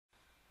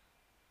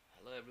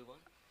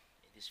everyone.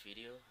 In this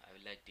video I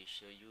would like to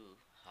show you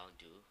how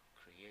to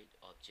create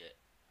object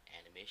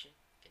animation.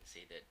 You can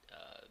say that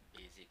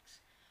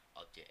basics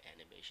object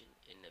animation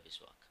in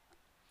Navisworks.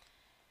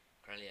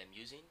 Currently I'm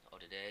using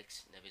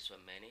Autodesk Navisworks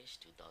Manage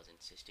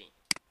 2016.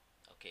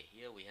 Okay,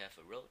 here we have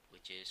a road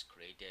which is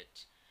created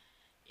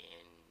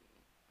in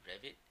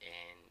Revit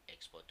and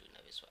export to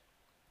Navisworks.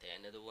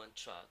 Then another one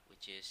truck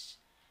which is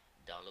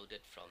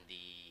downloaded from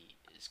the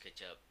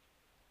SketchUp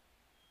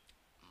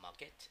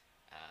market.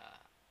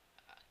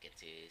 Get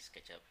the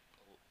SketchUp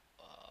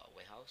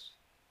warehouse.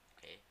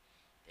 Okay,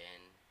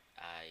 then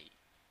I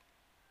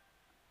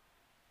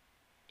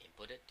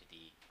input it to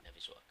the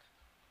Navisworks.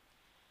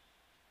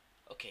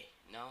 Okay,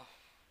 now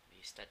we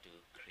start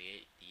to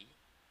create the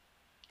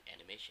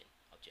animation,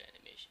 object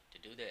animation. To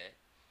do that,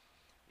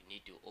 we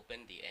need to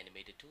open the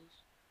Animator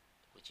Tools,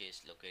 which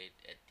is located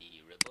at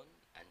the ribbon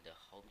under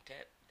Home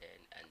tab.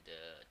 Then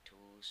under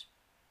Tools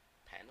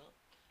panel,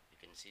 you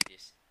can see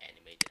this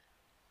Animator.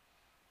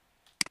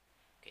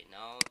 Okay,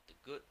 now the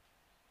good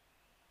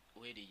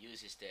way to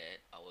use is that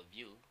our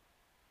view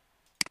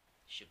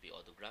should be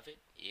orthographic.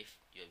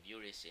 If your view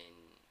is in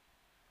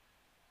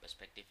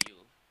perspective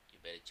view, you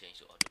better change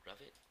to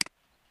orthographic.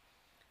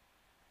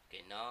 Okay,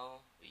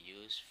 now we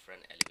use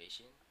front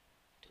elevation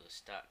to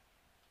start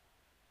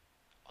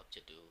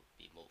object to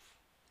be moved.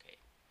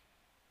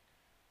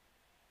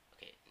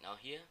 Okay, now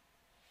here,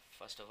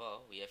 first of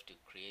all, we have to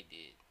create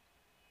the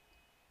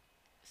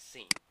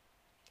scene.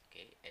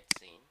 Okay, add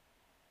scene.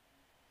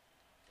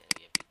 Then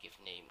we have to give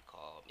name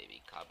called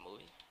maybe car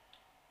movie.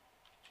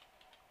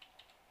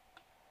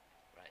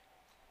 Right,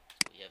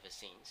 so we have a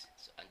scenes.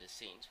 So under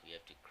scenes we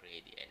have to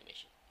create the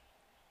animation.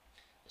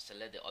 So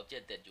select the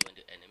object that you want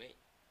to animate,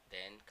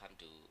 then come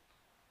to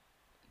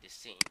the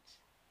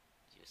scenes,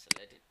 you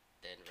select it,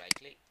 then right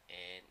click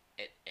and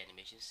add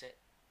animation set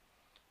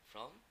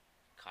from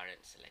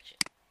current selection.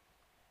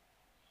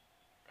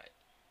 Right,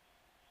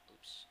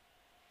 oops,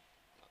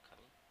 not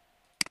coming.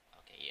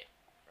 Okay, here.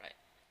 Right,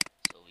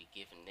 so we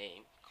give a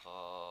name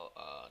called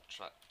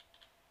truck.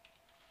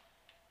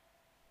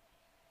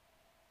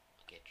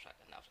 Okay, truck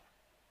another.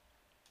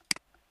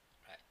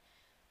 Right,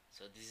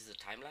 so this is the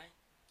timeline.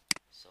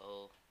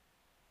 So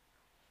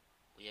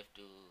we have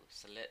to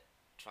select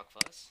truck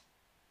first,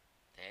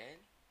 then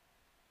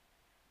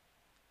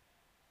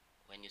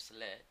when you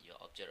select, your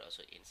object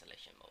also in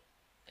selection mode.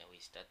 Then we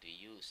start to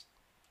use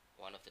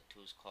one of the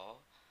tools called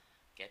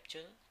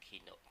capture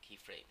Keynote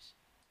Keyframes.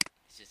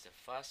 This is the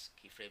first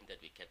keyframe that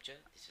we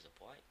capture. This is a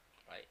point,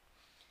 right?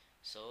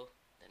 So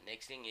the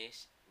next thing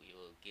is we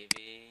will give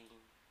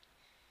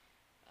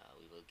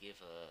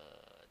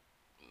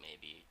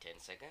maybe 10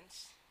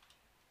 seconds,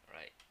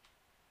 right?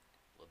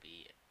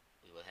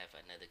 We will have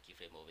another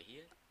keyframe over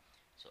here.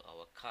 So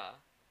our car,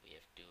 we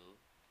have to,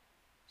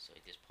 so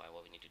at this point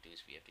what we need to do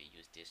is we have to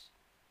use this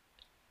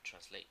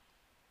translate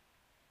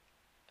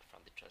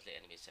from the translate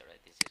animation, right?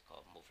 This is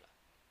called move.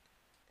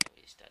 Then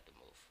we start to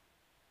move.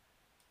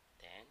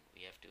 Then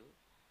we have to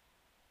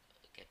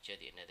capture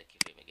the another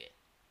keyframe again,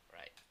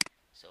 right?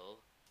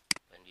 So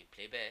when we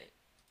play back,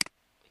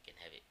 we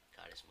can have it,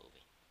 car is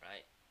moving,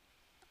 right?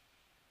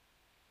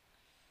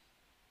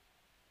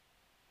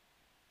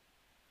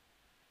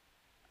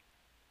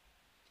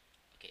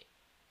 Okay,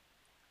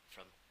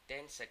 from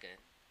 10 seconds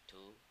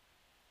to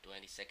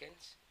 20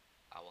 seconds,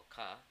 our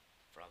car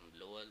from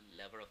lower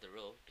level of the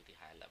row to the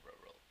higher level of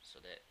row. So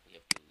that we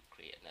have to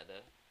create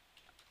another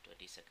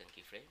 20-second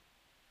keyframe.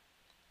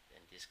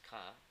 Then this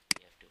car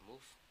we have to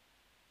move,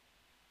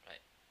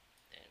 right?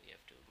 Then we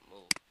have to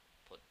move,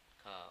 put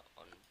car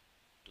on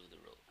to the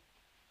road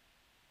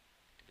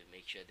to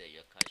make sure that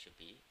your car should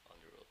be on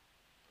the road,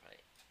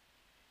 right?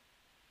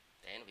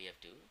 Then we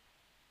have to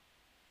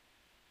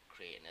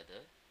create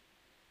another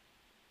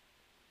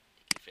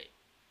keyframe,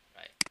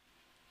 right?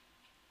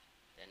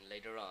 Then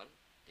later on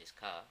this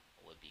car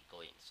will be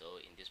going.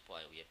 So in this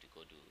point we have to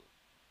go to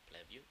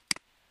plan view,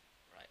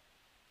 right?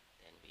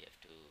 Then we have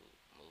to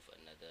move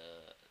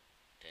another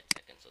 10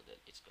 seconds, so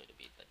that it's going to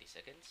be 30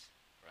 seconds,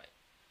 right?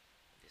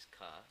 This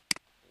car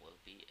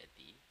will be at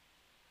the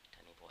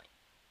turning point,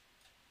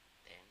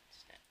 then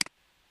snap,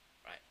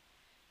 right?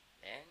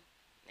 Then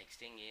next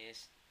thing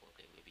is,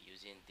 okay, we'll be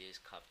using this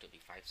curve to be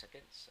 5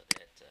 seconds, so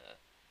that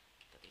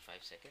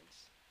 35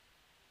 seconds,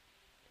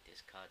 and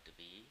this car to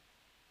be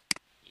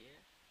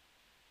here,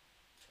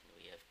 and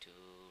we have to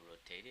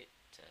rotate it.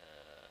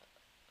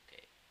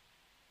 Okay,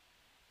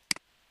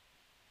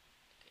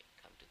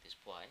 come to this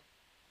point.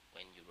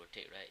 When you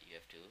rotate, right, you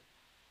have to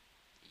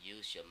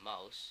use your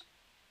mouse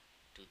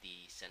to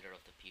the center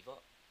of the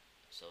pivot.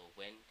 So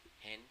when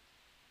hand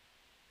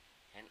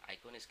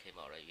icon is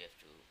came out, right, you have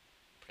to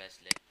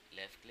press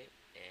left click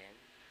and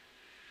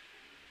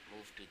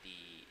move to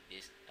the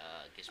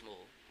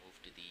gizmo, move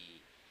to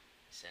the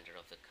center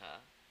of the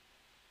car.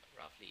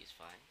 Roughly is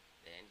fine.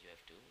 Then you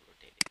have to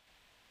rotate it.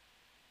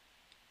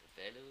 The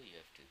value you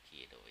have to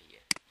key it over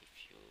here if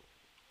you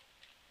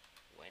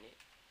want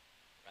it,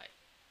 right?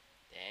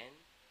 Then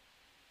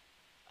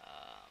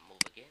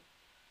move again,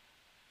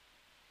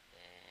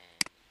 then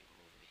you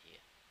move it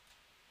here,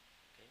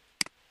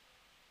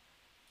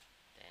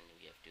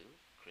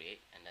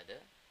 another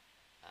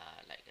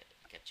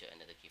capture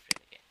another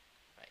keyframe again,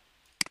 right?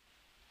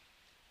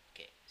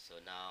 Okay, so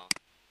now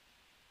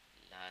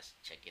let's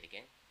check it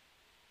again.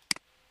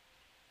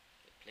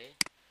 We play,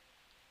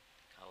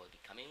 car will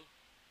be coming,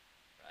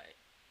 right?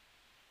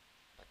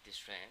 But this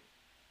frame,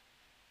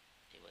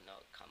 it will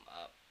not come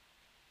up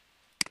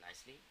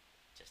nicely.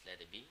 Just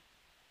let it be,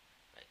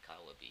 right?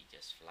 Car will be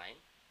just flying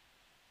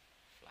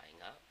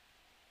up.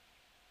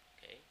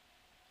 Okay,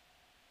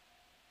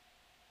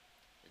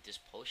 with this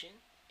portion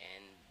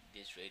and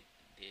this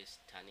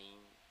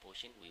turning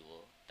portion we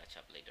will touch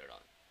up later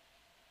on.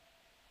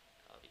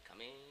 Car will be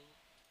coming.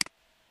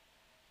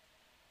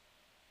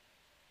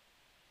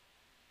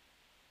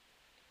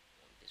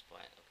 From this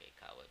point, okay,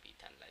 car will be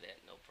turned like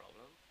that, no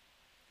problem.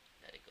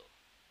 Let it go,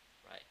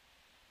 right?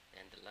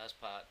 Then the last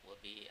part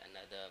will be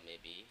another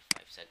maybe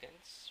 5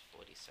 seconds,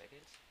 40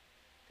 seconds.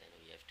 Then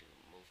we have to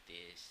move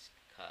this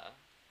car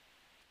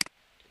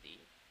to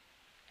the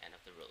end of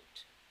the road,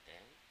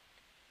 then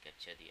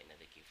capture the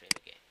another keyframe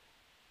again.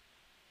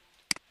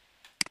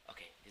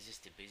 Okay, this is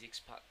the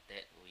basics part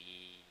that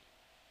we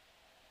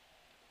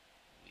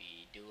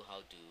do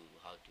how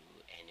to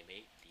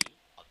animate the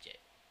object.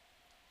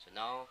 So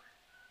now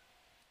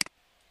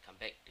come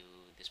back to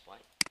this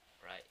point,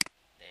 right?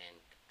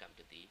 Then come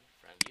to the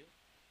front view.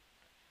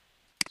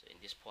 So in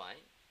this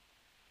point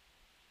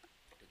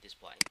to this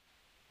point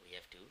we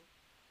have to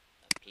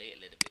play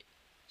a little bit.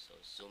 So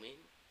zoom in.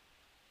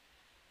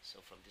 So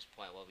from this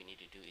point what we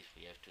need to do is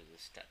we have to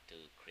start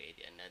to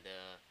create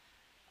another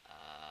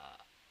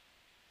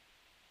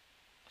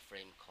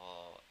frame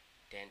called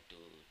 10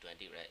 to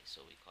 20, right?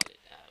 So we call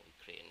it we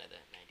create another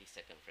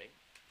 90-second frame.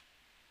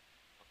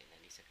 Okay,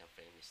 90-second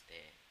frame is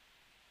there.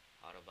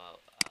 How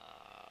about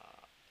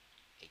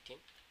 18,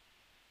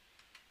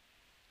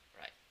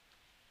 right?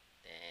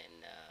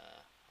 Then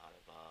how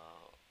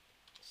about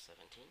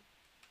 17?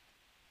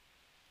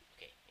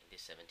 Okay, in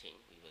this 17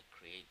 we will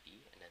create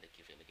the another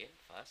keyframe again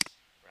first,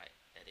 right?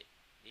 Let it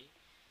be.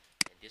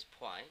 At this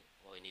point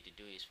what we need to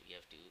do is we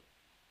have to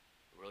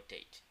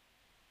rotate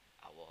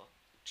our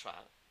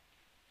truck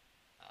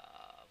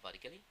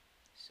vertically.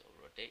 So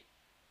rotate,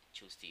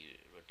 choose the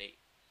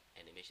rotate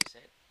animation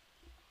set,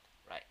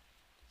 right?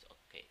 So,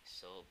 okay,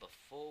 so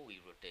before we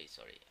rotate,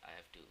 sorry, I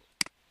have to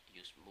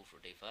use move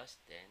rotate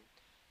first. Then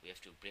we have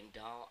to bring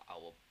down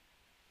our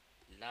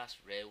last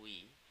rear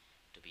wheel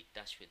to be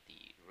touched with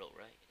the road,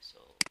 right?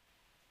 So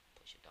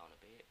push it down a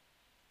bit.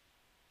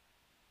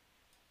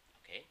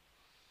 Okay,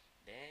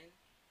 then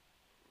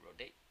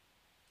rotate.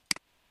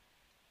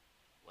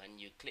 When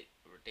you click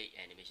rotate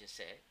animation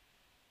set,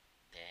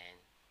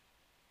 then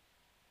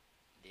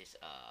this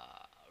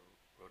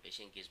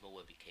rotation gizmo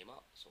will be came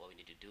out. So what we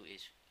need to do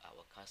is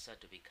our cursor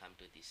to become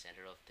to the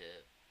center of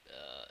the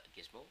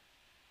gizmo.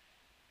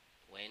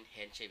 When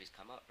hand shape is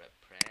come out, right,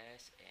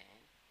 press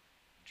and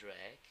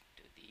drag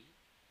to the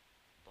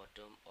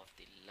bottom of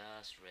the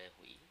last rear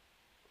wheel,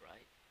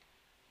 right?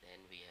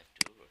 Then we have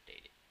to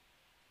rotate it,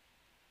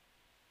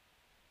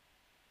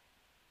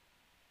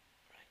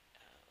 right?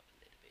 A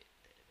little bit.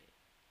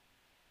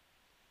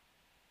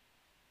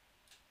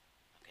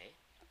 Okay.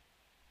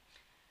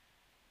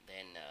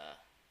 Then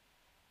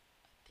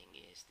thing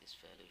is this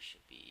value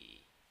should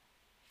be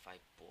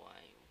 5.185,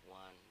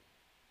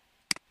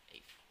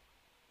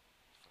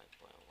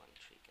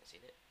 5.13. Can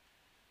see that?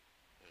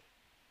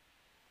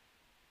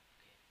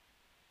 Okay.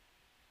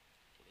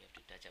 So we have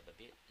to touch up a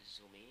bit,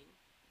 zoom in,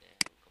 then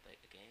go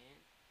back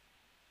again,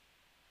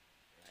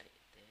 right?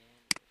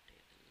 Then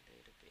rotate a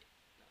little bit.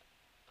 No,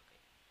 okay.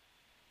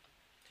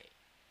 Okay.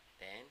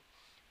 Then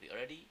we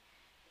already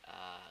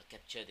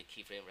capture the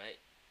keyframe, right?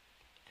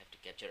 Have to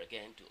capture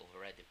again to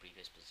override the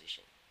previous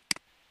position,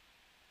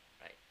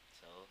 right?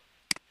 So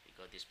we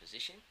got this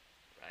position,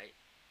 right?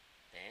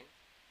 Then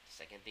the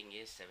second thing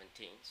is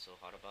 17. So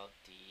how about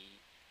the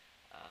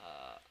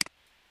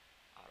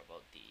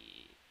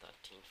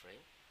 13th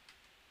frame?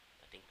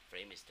 13th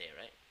frame is there,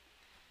 right?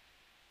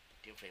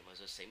 13th frame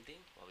also same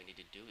thing. What we need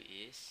to do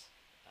is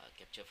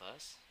capture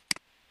first,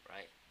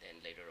 right?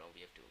 Then later on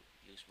we have to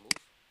use move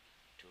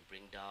to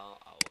bring down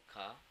our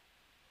car.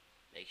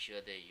 Make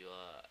sure that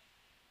your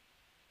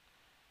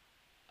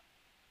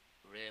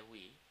rear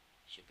wheel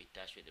should be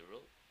touched with the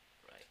road,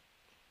 right?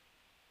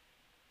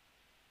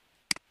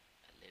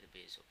 A little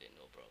bit is okay,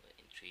 no problem.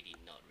 In 3D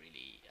not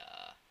really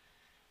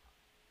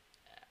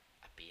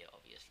appear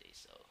obviously,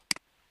 so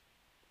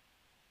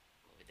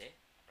move it there,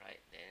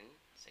 right? Then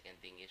second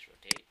thing is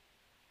rotate,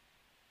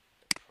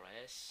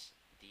 press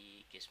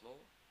the gizmo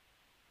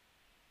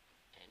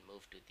and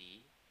move to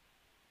the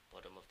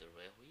bottom of the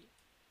rear wheel,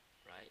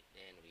 right?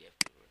 Then we have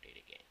to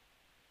rotate again.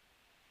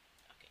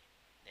 Okay,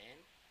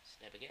 then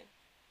snap again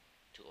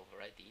to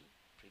override the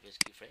previous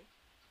keyframe,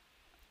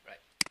 right?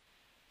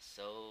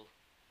 So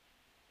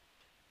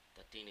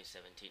 13 is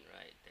 17,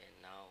 right? Then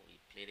now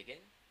we play it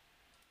again.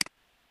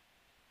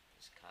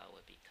 This car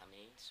will be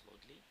coming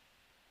smoothly.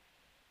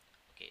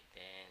 Okay,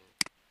 then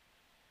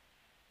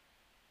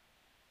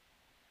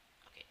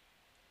okay,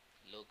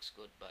 looks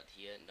good, but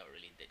here not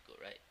really that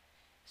good, right?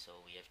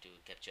 So we have to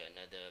capture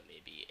another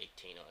maybe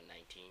 18 or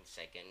 19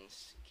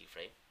 seconds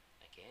keyframe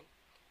again.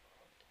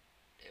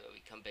 Then when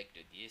we come back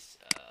to this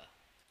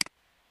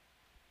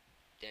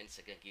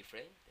 10-second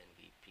keyframe, then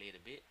we play it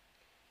a bit.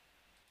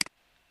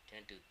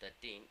 10 to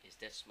 13, is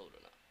that smooth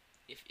or not?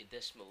 If it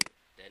is smooth,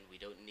 then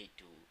we don't need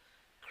to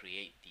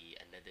create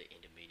the another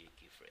intermediate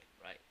keyframe,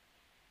 right?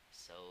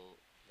 So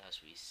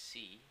last we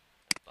see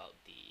about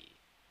the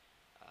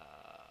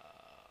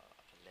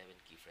 11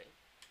 keyframe.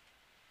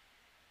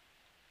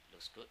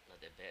 Looks good, not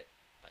that bad.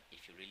 But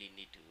if you really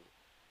need to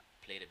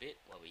play it a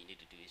bit, what we need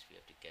to do is we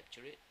have to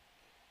capture it,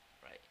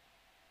 right?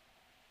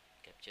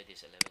 Capture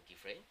this 11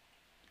 keyframe,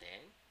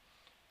 then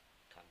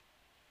come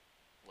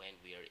when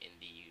we are in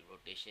the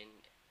rotation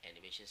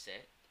animation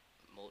set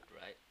mode,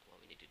 right? What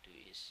we need to do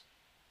is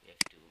we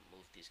have to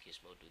move this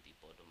gizmo to the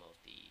bottom of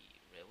the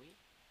railway.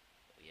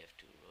 We have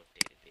to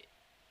rotate a bit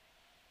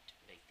to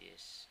make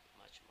this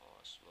much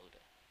more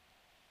smoother.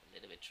 A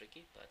little bit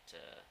tricky, but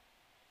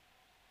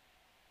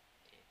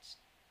it's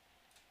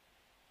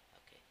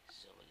okay.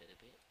 Zoom a little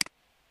bit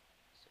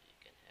so you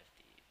can have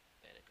the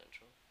better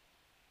control.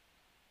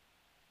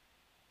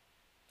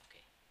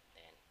 Okay,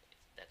 then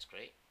that's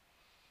great.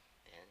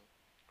 Then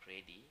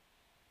create the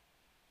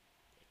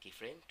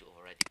keyframe to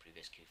override the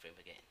previous keyframe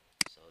again.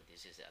 So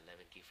this is the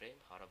 11 keyframe.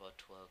 How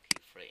about 12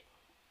 keyframe?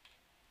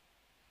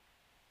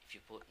 If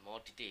you put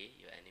more detail,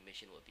 your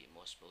animation will be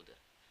more smoother.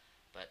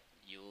 But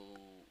you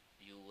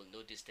will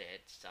notice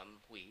that some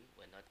wheel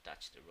will not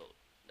touch the road.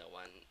 The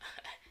one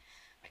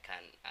I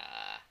can't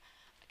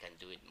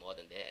do it more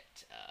than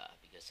that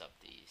because of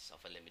the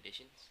software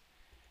limitations.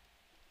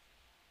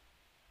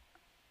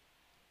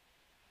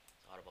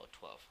 How about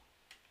 12?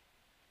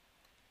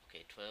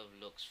 Okay,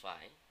 12 looks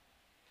fine.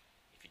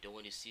 If you don't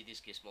want to see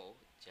this gizmo,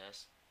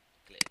 just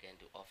click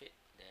again to off it,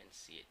 then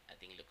see it. I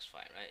think it looks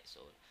fine, right?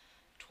 So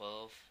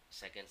 12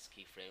 seconds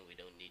keyframe we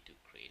don't need to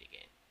create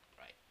again,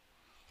 right?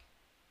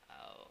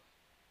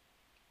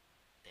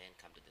 Then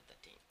come to the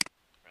 13,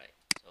 right?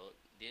 So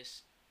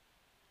this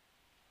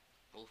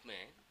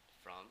movement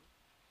from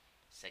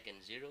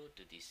second 0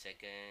 to the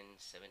second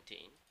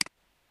 17,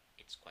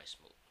 it's quite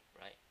smooth,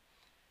 right?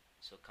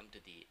 So come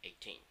to the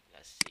 18.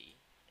 Let's see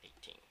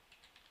 18.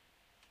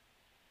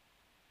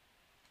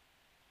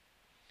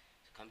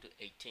 So come to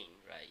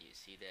 18, right? You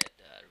see that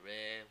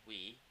rear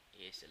wheel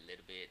is a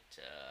little bit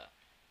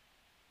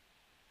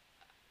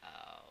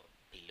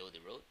below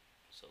the road,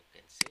 so you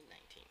can say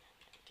 19.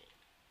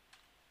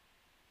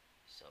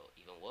 So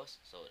even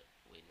worse. So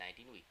with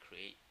 19 we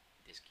create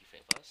this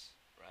keyframe first,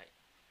 right?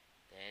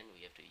 Then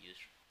we have to use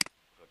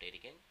rotate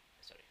again.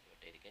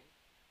 Rotate again.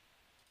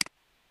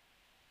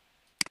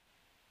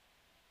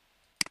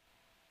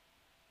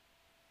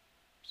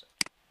 So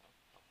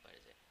where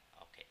is it?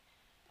 Okay,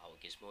 our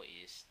gizmo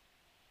is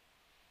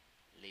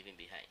leaving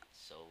behind,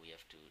 so we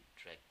have to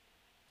drag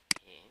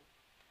him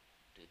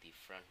to the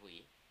front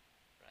wheel,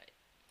 right?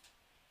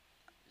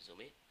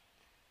 Zoom it,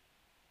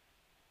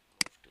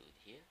 move to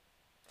here,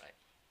 right?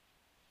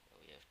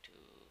 We have to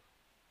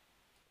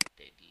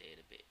rotate a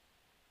little bit.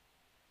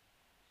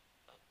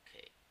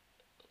 Okay,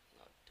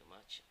 not too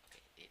much.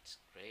 Okay, it's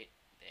great.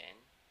 Then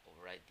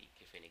override the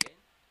keyframe again,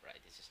 right?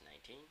 This is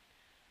 19.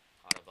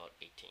 How about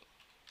 18?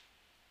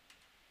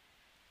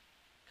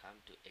 Come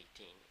to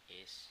 18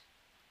 is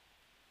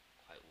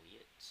quite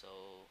weird,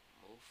 so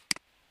move,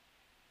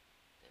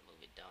 then move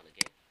it down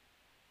again,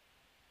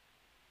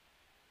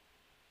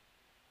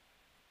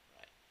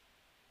 right?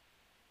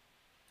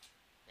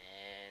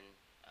 Then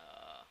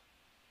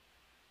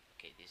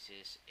okay, this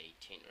is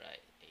 18,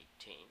 right?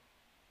 18.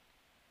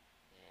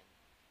 Then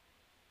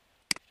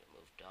we have to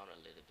move down a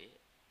little bit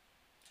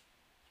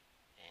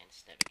and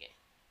snap again.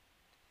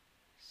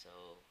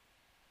 So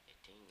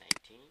 18,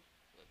 19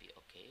 will be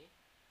okay.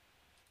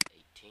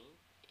 18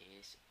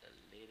 is a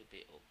little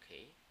bit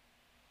okay,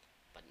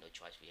 but no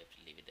choice, we have to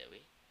leave it that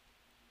way.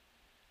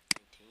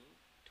 19,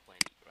 20,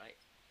 right?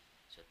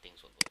 So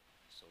things will go.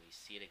 So we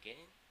see it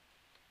again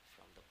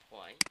from the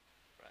point,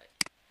 right?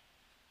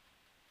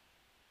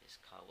 This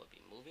car will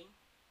be moving.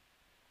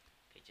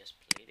 Okay,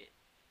 just played it.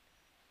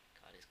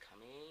 Car is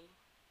coming.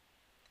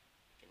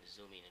 You can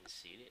zoom in and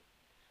see it.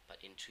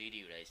 But in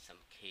 3D, right, some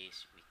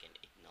case we can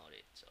ignore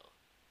it. So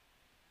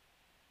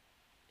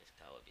this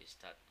car will be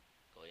start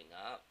going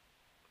up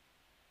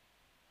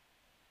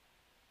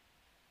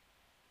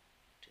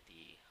to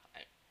the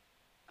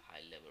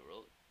high level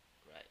road,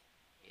 right?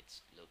 It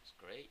looks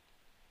great.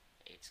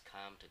 It's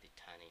come to the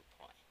turning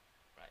point,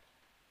 right?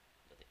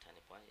 To the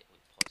turning point, we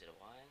pause it a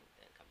while,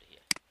 then come to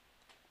here.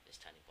 This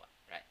turning point,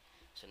 right?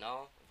 So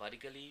now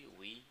vertically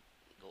we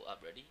go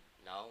up ready.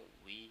 Now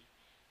we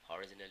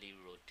horizontally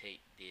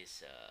rotate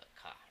this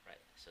car,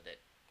 right? So that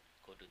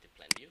go to the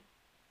plan view.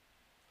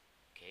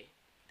 Okay,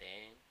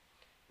 then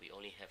we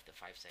only have the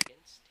 5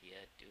 seconds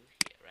here to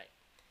here, right?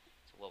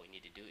 So what we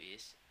need to do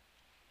is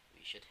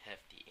we should have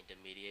the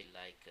intermediate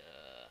like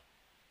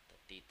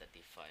 30,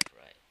 35,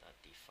 right?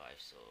 35,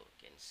 so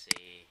you can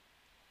say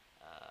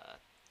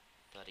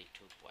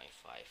 32.5,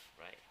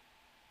 right?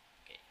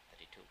 Okay,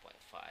 32.5.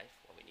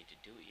 What we need to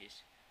do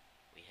is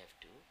we have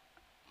to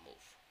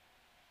move.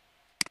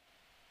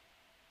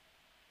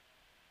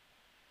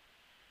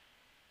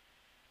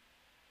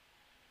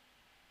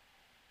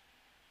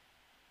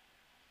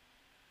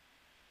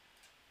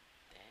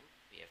 Then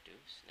we have to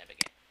snap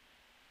again.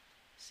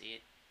 See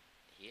it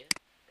here,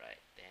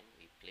 right? Then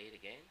we play it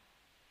again.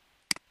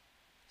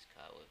 This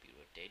car will be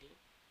rotating,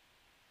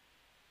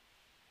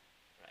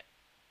 right?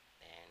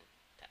 Then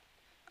tap.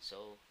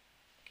 So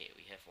okay,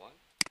 we have one.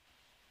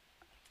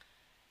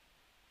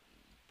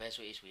 Best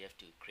way is we have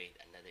to create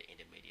another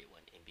intermediate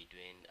one in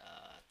between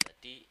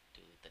 30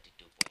 to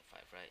 32.5,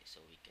 right? So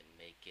we can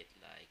make it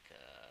like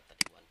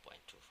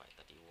 31.25,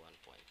 31.25.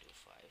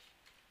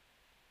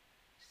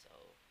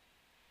 So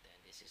then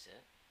this is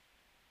a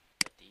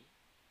 30,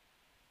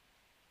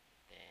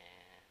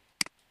 then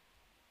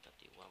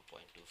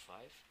 31.25.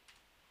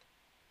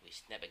 We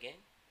snap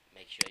again.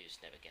 Make sure you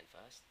snap again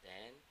first.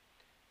 Then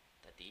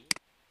 32.5.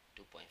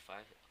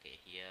 Okay,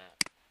 here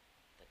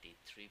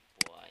 33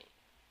 point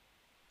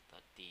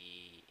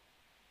 30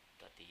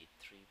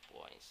 33.75.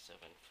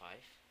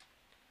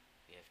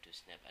 We have to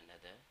snap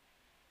another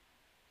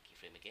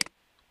keyframe again,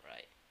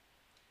 right?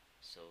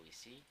 So we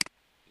see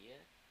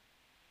here,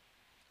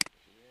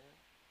 here,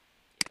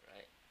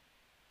 right?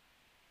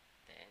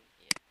 Then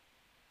here.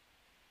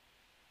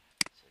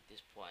 So at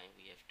this point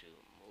we have to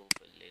move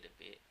a little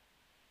bit.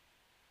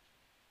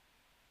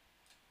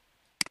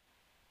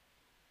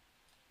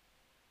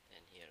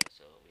 Then here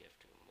also we have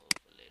to move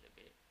a little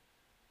bit.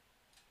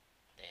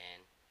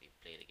 Then we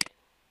play it again.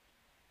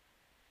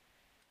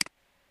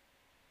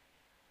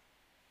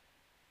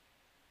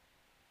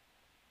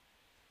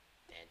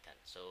 Then done.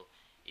 So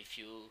if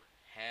you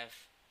have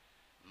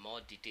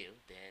more detail,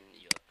 then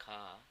your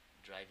car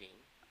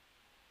driving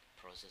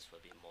process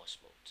will be more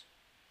smooth.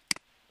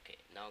 Okay,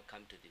 now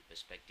come to the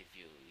perspective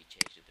view. We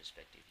change the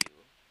perspective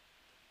view.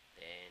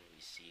 Then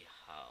we see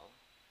how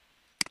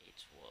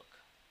it's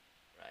work,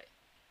 right?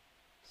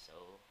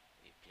 So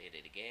we played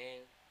it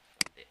again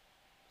from the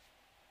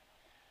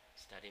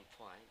starting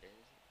point. Then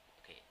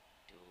okay,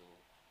 to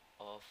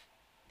off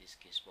this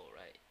gizmo,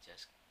 right?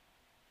 Just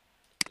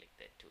click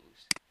that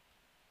tools,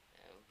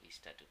 and we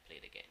start to play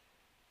it again.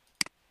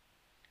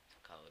 So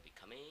car will be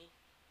coming.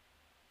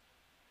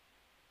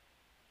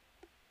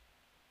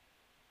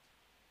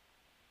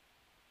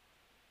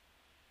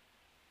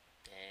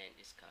 Then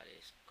this car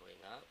is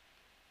going up,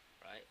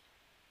 right?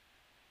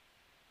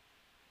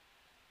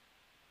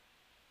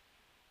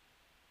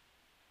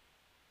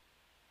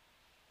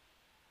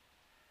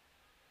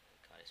 The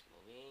car is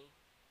moving.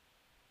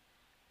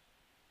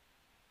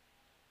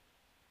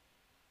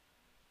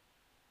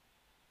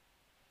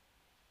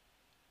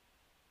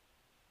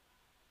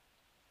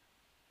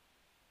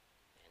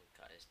 And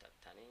car is start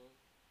turning.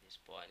 This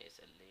point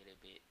is a little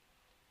bit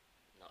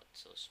not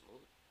so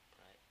smooth,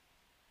 right?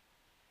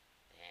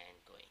 And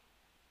going.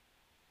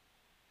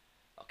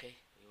 Okay,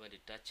 we want to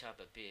touch up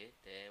a bit.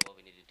 Then what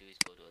we need to do is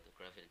go to the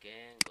graphic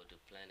again, go to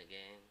plan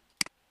again.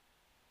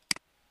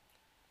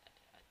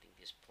 I think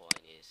this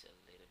point is a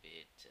little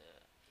bit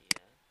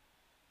here,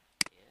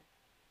 here,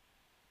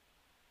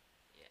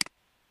 yeah,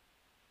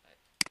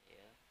 right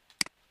here.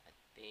 I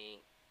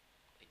think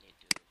we need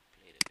to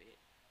play it a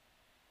bit.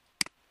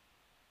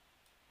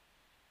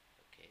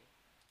 Okay,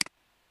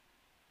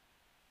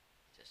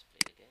 just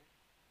play it again.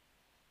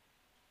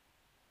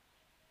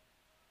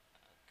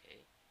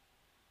 Okay,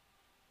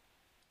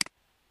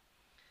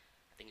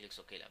 I think it looks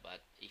okay,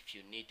 but if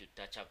you need to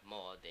touch up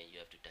more, then you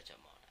have to touch up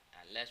more.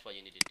 Unless what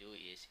you need to do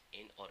is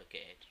in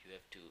AutoCAD you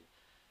have to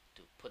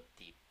put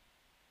the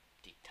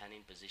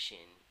turning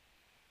position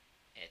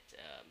at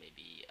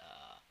maybe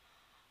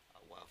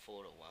 1/4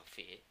 or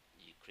 1/5.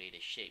 You create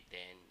a shape,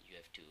 then you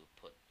have to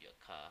put your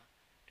car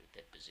to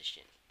that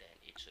position. Then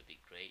it should be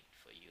great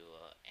for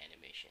your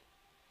animation.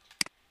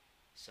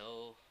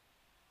 So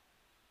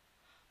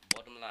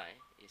bottom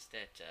line is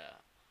that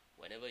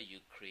whenever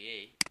you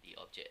create the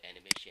object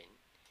animation,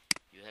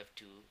 you have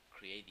to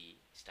create the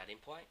starting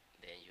point,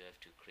 then you have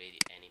to create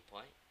the ending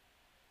point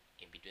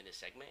in between the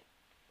segment,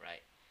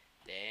 right?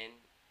 Then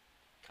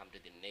come to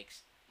the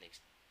next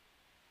next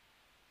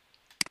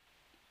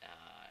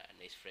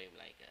frame,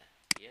 like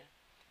here.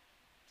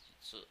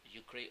 So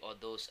you create all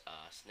those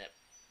snap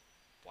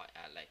point,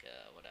 like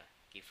what a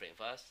keyframe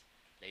first.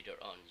 Later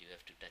on you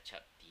have to touch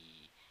up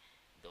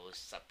those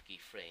sub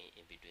keyframe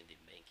in between the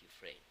main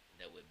keyframe.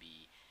 That will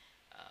be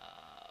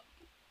uh,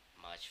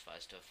 much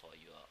faster for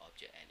your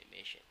object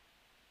animation.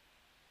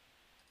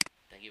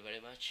 Thank you very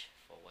much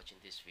for watching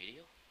this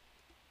video.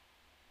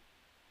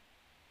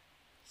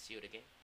 See you again.